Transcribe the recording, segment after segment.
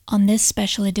On this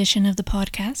special edition of the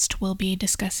podcast, we'll be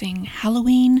discussing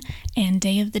Halloween and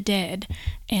Day of the Dead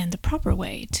and the proper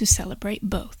way to celebrate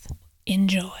both.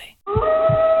 Enjoy.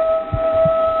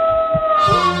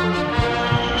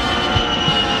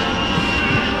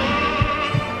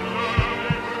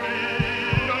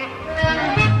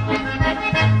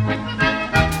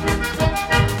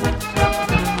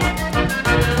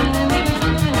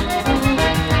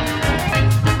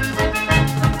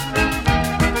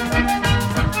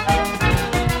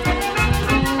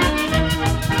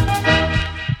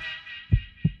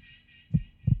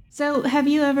 So, have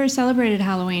you ever celebrated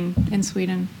Halloween in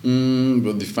Sweden?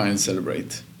 But define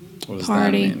celebrate. What does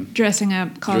Party, that mean? dressing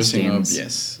up, costumes. Dressing up,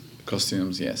 yes.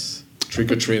 Costumes, yes.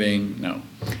 Trick-or-treating, no.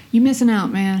 You're missing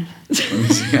out, man. I'm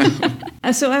missing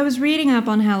out. So I was reading up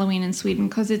on Halloween in Sweden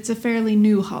because it's a fairly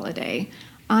new holiday.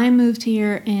 I moved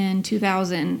here in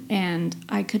 2000 and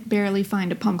I could barely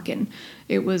find a pumpkin.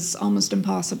 It was almost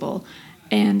impossible.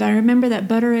 And I remember that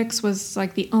Buttericks was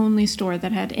like the only store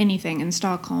that had anything in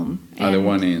Stockholm. The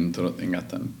one in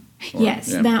Drottninggatan. Yes,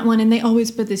 yeah. That one. And they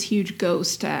always put this huge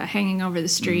ghost hanging over the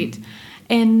street.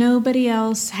 And nobody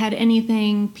else had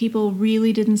anything. People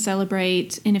really didn't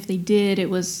celebrate. And if they did, it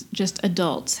was just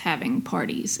adults having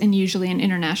parties, and usually an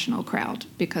international crowd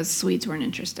because Swedes weren't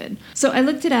interested. So I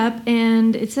looked it up,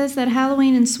 and it says that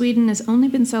Halloween in Sweden has only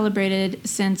been celebrated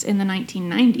since in the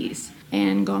 1990s.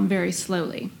 And gone very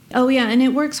slowly. Oh yeah, and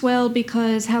it works well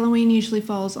because Halloween usually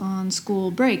falls on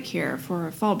school break here for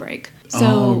a fall break.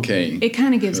 So it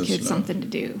kind of gives kids something to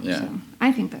do. Yeah. So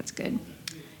I think that's good.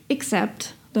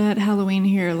 Except that Halloween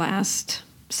here lasts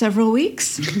several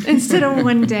weeks instead of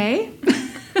one day,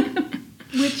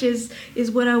 which is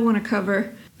what I want to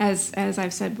cover. As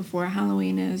I've said before,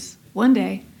 Halloween is one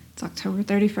day. It's October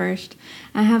 31st.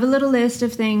 I have a little list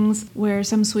of things where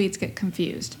some Swedes get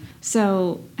confused.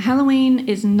 So, Halloween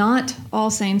is not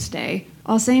All Saints' Day.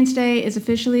 All Saints' Day is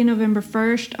officially November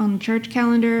 1st on the church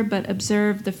calendar, but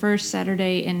observed the first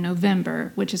Saturday in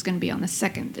November, which is going to be on the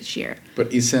 2nd this year.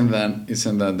 But isn't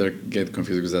that they get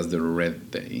confused because that's the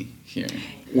red day here?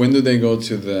 When do they go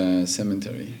to the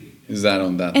cemetery? Is that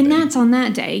on that day? And that's on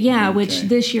that day, yeah, okay. Which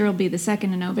this year will be the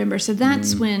 2nd of November. So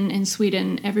that's when, in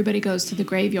Sweden, everybody goes to the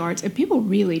graveyards. And people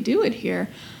really do it here.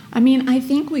 I mean, I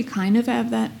think we kind of have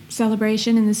that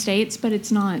celebration in the States, but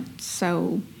it's not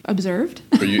so observed.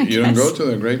 But you don't go to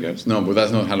the graveyards? No, but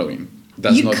that's not Halloween.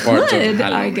 That's not part of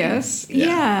Halloween. I guess.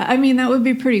 Yeah. I mean, that would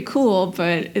be pretty cool,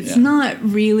 but it's not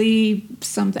really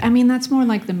something. I mean, that's more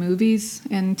like the movies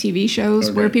and TV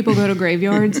shows where people go to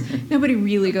graveyards. Nobody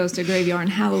really goes to a graveyard on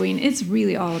Halloween. It's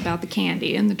really all about the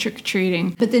candy and the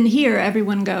trick-or-treating. But then here,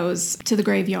 everyone goes to the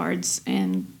graveyards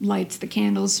and lights the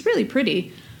candles. It's really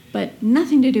pretty, but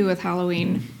nothing to do with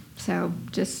Halloween. So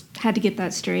just had to get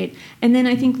that straight. And then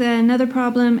I think that another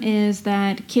problem is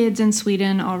that kids in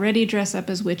Sweden already dress up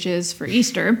as witches for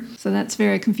Easter. So that's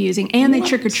very confusing. And they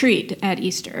trick-or-treat at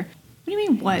Easter. What do you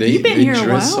mean, what? You've been here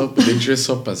a while? They dress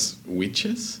up as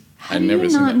witches? How do you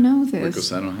not know this?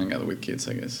 Because I don't hang out with kids,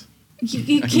 I guess.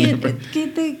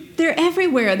 They're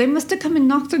everywhere. They must have come and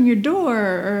knocked on your door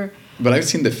or... But I've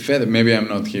seen the feather. Maybe I'm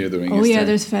not here during Easter. Oh, yeah,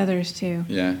 there's feathers, too.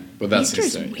 Yeah, but that's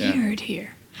Easter's weird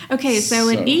here. Okay, so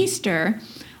at Easter,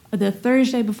 the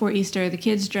Thursday before Easter, the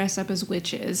kids dress up as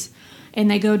witches, and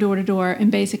they go door to door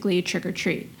and basically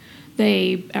trick-or-treat.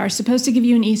 They are supposed to give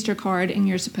you an Easter card, and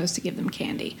you're supposed to give them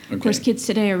candy. Okay. Of course, kids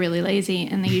today are really lazy,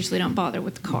 and they usually don't bother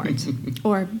with the cards.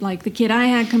 Or, like the kid I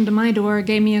had come to my door,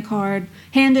 gave me a card,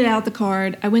 handed out the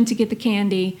card, I went to get the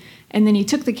candy, and then he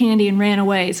took the candy and ran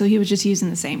away, so he was just using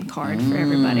the same card for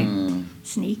everybody.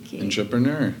 Sneaky.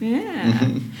 Entrepreneur. Yeah.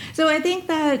 So I think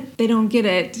that they don't get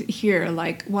it here.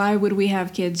 Like, why would we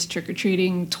have kids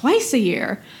trick-or-treating twice a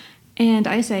year? And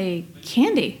I say,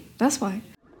 candy. That's why.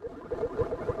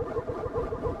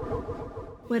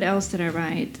 What else did I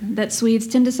write? That Swedes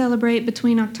tend to celebrate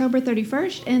between October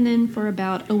 31st and then for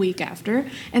about a week after.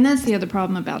 And that's the other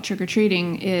problem about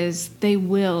trick-or-treating is they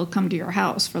will come to your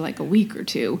house for like a week or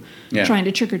two trying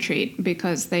to trick-or-treat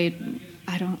because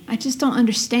I just don't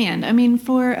understand. I mean,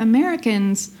 for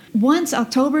Americans, once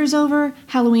October is over,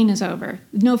 Halloween is over.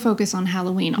 No focus on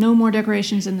Halloween. No more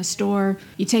decorations in the store.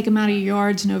 You take them out of your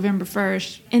yards November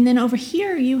 1st. And then over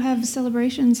here, you have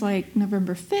celebrations like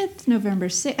November 5th, November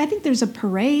 6th. I think there's a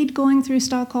parade going through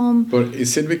Stockholm. But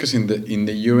is it because in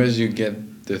the US you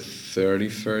get the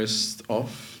 31st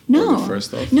off? No. Or the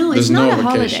 1st off? No, There's it's not no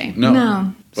a vacation. holiday.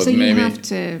 No. But so you maybe have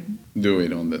to do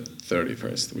it on the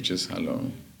 31st, which is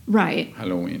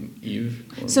Halloween Eve.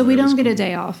 So we don't get a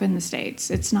day off in the States.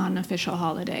 It's not an official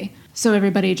holiday. So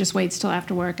everybody just waits till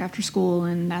after work, after school,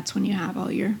 and that's when you have all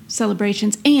your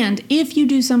celebrations. And if you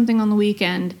do something on the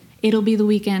weekend, it'll be the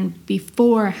weekend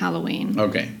before Halloween.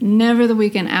 Okay. Never the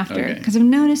weekend after. Okay. Because I've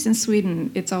noticed in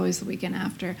Sweden, it's always the weekend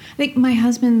after. I think my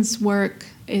husband's work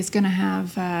is going to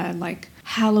have like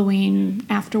Halloween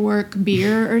after work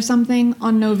beer or something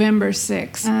on November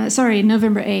 6th.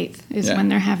 November 8th is when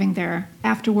they're having their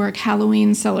after work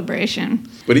Halloween celebration.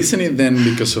 But isn't it then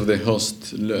because of the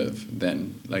Höstlöv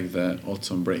then, like the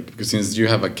autumn break? Because since you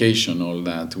have vacation all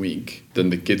that week, then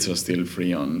the kids are still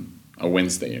free on a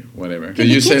Wednesday or whatever. Did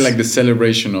you say like the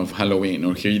celebration of Halloween,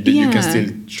 or here you can still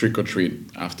trick or treat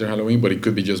after Halloween, but it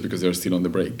could be just because they're still on the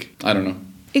break? I don't know.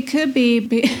 It could be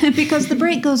because the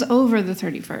break goes over the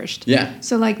 31st. Yeah.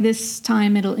 So like this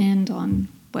time it'll end on,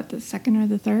 what, the 2nd or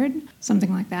the 3rd?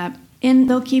 Something like that. And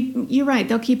you're right,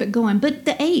 they'll keep it going. But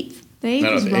the 8th. The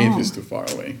 8th is the wrong. 8th is too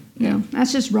far away. No,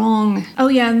 that's just wrong. Oh,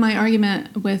 yeah, and my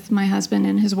argument with my husband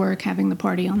and his work having the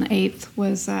party on the 8th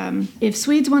was if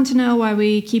Swedes want to know why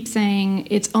we keep saying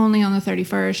it's only on the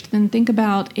 31st, then think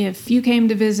about if you came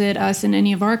to visit us in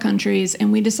any of our countries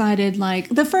and we decided, like,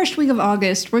 the first week of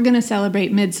August, we're going to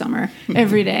celebrate Midsummer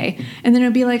every day. And then it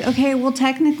would be like, okay, well,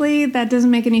 technically that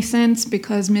doesn't make any sense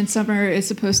because Midsummer is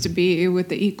supposed to be with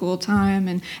the equal time.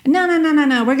 And no,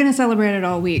 we're going to celebrate it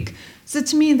all week. So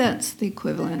to me, that's the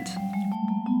equivalent.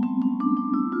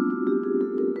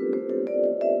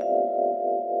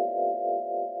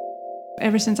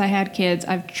 Ever since I had kids,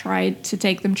 I've tried to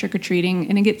take them trick-or-treating,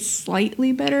 and it gets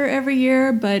slightly better every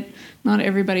year, but not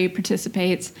everybody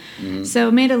participates. Mm-hmm. So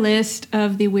I made a list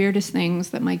of the weirdest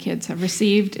things that my kids have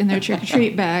received in their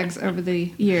trick-or-treat bags over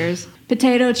the years.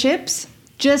 Potato chips,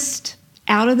 just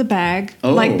out of the bag,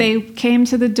 like they came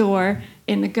to the door,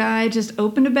 and the guy just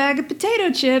opened a bag of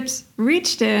potato chips,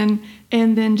 reached in,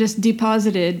 and then just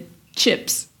deposited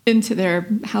chips into their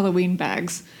Halloween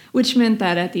bags, which meant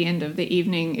that at the end of the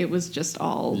evening, it was just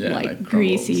all like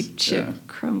greasy chip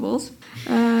crumbles.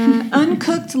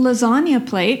 Uncooked lasagna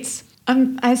plates.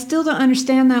 I still don't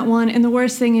understand that one, and the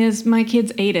worst thing is my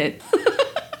kids ate it.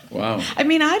 Wow. I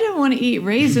mean, I didn't want to eat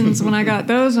raisins when I got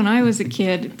those when I was a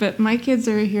kid, but my kids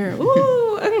are here,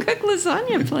 ooh, uncooked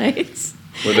lasagna plates.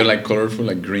 Were they like colorful,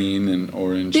 like green and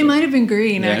orange? They might have been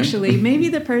green, actually. Maybe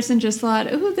the person just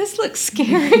thought, ooh, this looks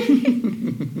scary.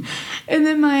 And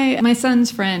then my son's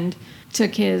friend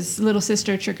took his little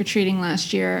sister trick-or-treating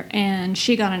last year, and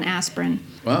she got an aspirin.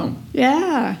 Wow.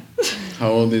 Yeah. How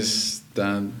old is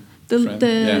that?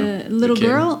 The little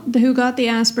girl who got the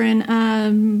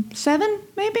aspirin, 7,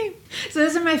 maybe? So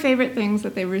those are my favorite things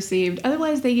that they received.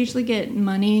 Otherwise, they usually get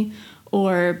money,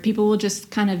 or people will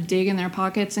just kind of dig in their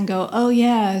pockets and go, oh,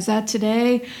 yeah, is that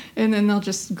today? And then they'll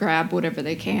just grab whatever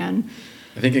they can.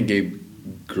 I think I gave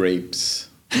grapes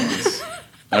once.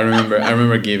 I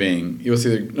remember giving, it was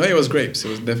grapes. It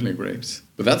was definitely grapes.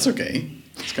 But that's okay.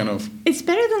 It's kind of... It's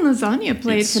better than lasagna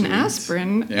plates and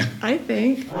aspirin, I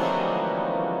think.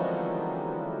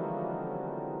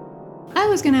 I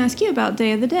was going to ask you about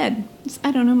Day of the Dead.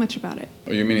 I don't know much about it.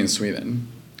 Oh, you mean in Sweden?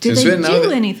 Do they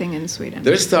do anything in Sweden?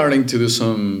 They're starting to do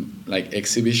some like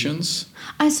exhibitions.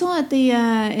 I saw at the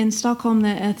in Stockholm, the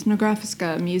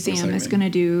Etnografiska Museum is going to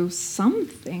do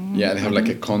something. Yeah, they have like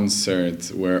a concert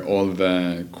where all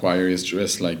the choir is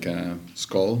dressed like a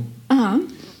skull. Uh-huh.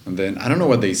 And then, I don't know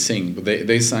what they sing, but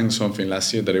they sang something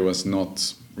last year that it was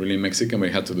not really Mexican, but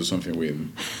it had to do something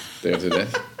with Day of the Dead.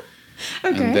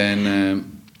 Okay. And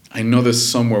then I know there's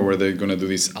somewhere where they're going to do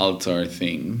this altar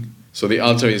thing. So the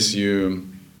altar is you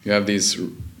have these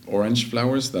orange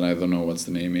flowers that I don't know what's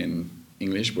the name in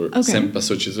English, but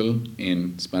cempasúchil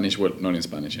in Spanish, well, not in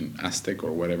Spanish, in Aztec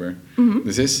or whatever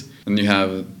this is. And you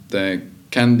have the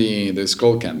candy, the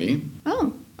skull candy.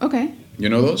 Oh, okay. You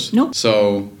know those? Nope.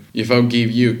 So if I would give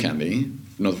you candy,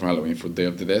 not for Halloween, for Day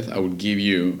of the Dead, I would give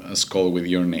you a skull with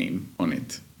your name on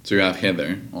it. So you have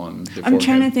Heather on the forehead. I'm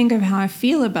trying to think of how I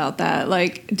feel about that.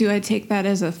 Like, do I take that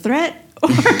as a threat? Or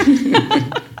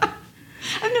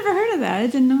I've never heard of that. I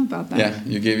didn't know about that. Yeah,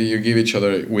 you give each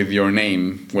other with your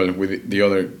name, well, with the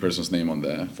other person's name on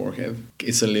the forehead.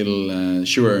 It's a little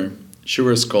sugar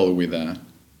skull with the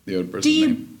other person's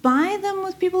name. Do you buy them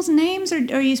with people's names, or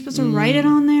are you supposed to write it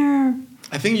on there?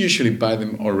 I think you usually buy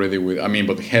them already with... I mean,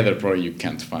 but Heather probably you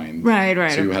can't find. Right,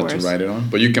 so you have to write it on.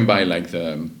 But you can buy like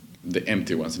the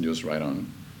empty ones and just write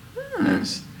on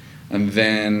names. And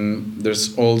then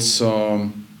there's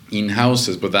also in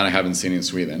houses, but that I haven't seen in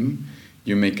Sweden,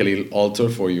 you make a little altar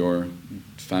for your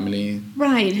family.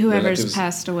 Right, whoever's relatives.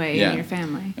 Passed away in your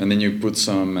family. And then you put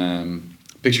some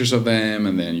pictures of them,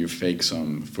 and then you fake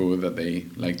some food that they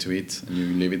like to eat, and you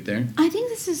leave it there. I think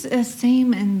this is the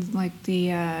same in like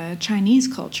the Chinese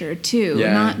culture too.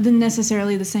 Yeah. Not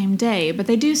necessarily the same day, but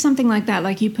they do something like that.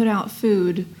 Like you put out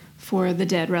food for the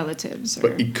dead relatives.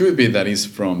 But it could be that it's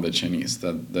from the Chinese,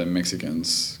 that the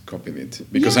Mexicans copied it.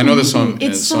 Because I know there's some...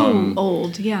 It's so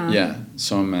old, yeah. Yeah,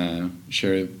 some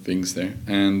shared things there.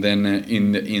 And then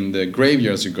in the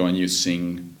graveyards you go and you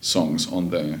sing songs on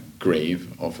the grave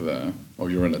of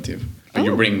your relative. And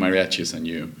you bring mariachis and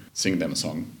you sing them a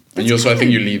song. And you also, I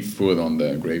think you leave food on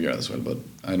the graveyard as well, but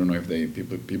I don't know if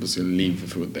people still leave the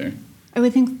food there. I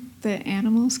would think the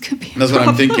animals could be. That's what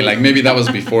I'm thinking. Like maybe that was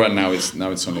before, and now it's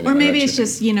only. Or maybe it's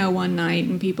just one night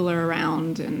and people are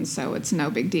around, and so it's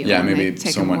no big deal. Yeah, maybe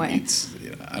take someone them away. eats.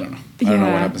 I don't know. I don't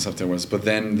know what happens afterwards. But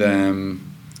then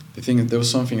the thing, there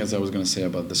was something else I was going to say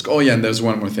about this. Oh yeah, and there's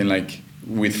one more thing. Like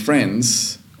with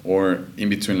friends or in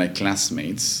between like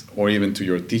classmates or even to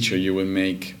your teacher, you will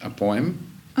make a poem.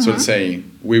 So let's say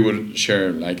we would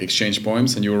share like exchange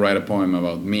poems, and you would write a poem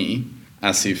about me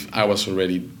as if I was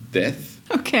already dead.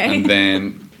 Okay. And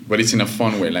then, but it's in a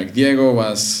fun way. Like Diego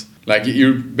was, like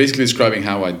you're basically describing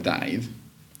how I died.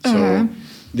 So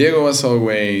Diego was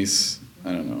always,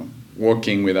 I don't know,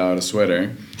 walking without a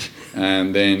sweater.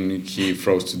 And then he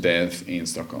froze to death in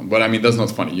Stockholm. But I mean, that's not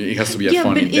funny. It has to be a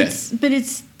funny death. But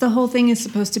it's the whole thing is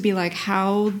supposed to be like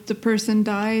how the person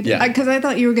died. Yeah. Because I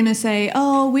thought you were going to say,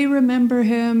 oh, we remember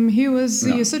him. He was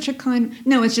such a kind...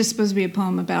 No, it's just supposed to be a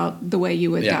poem about the way you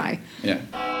would die. Yeah.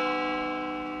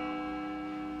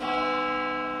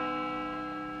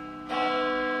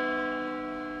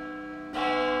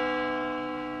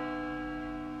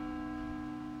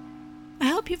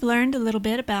 You've learned a little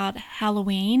bit about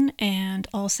Halloween and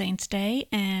All Saints' Day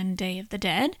and Day of the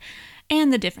Dead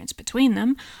and the difference between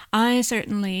them. I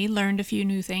certainly learned a few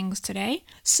new things today.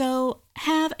 So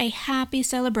have a happy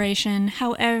celebration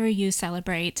however you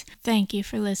celebrate. Thank you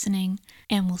for listening,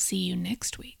 and we'll see you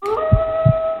next week.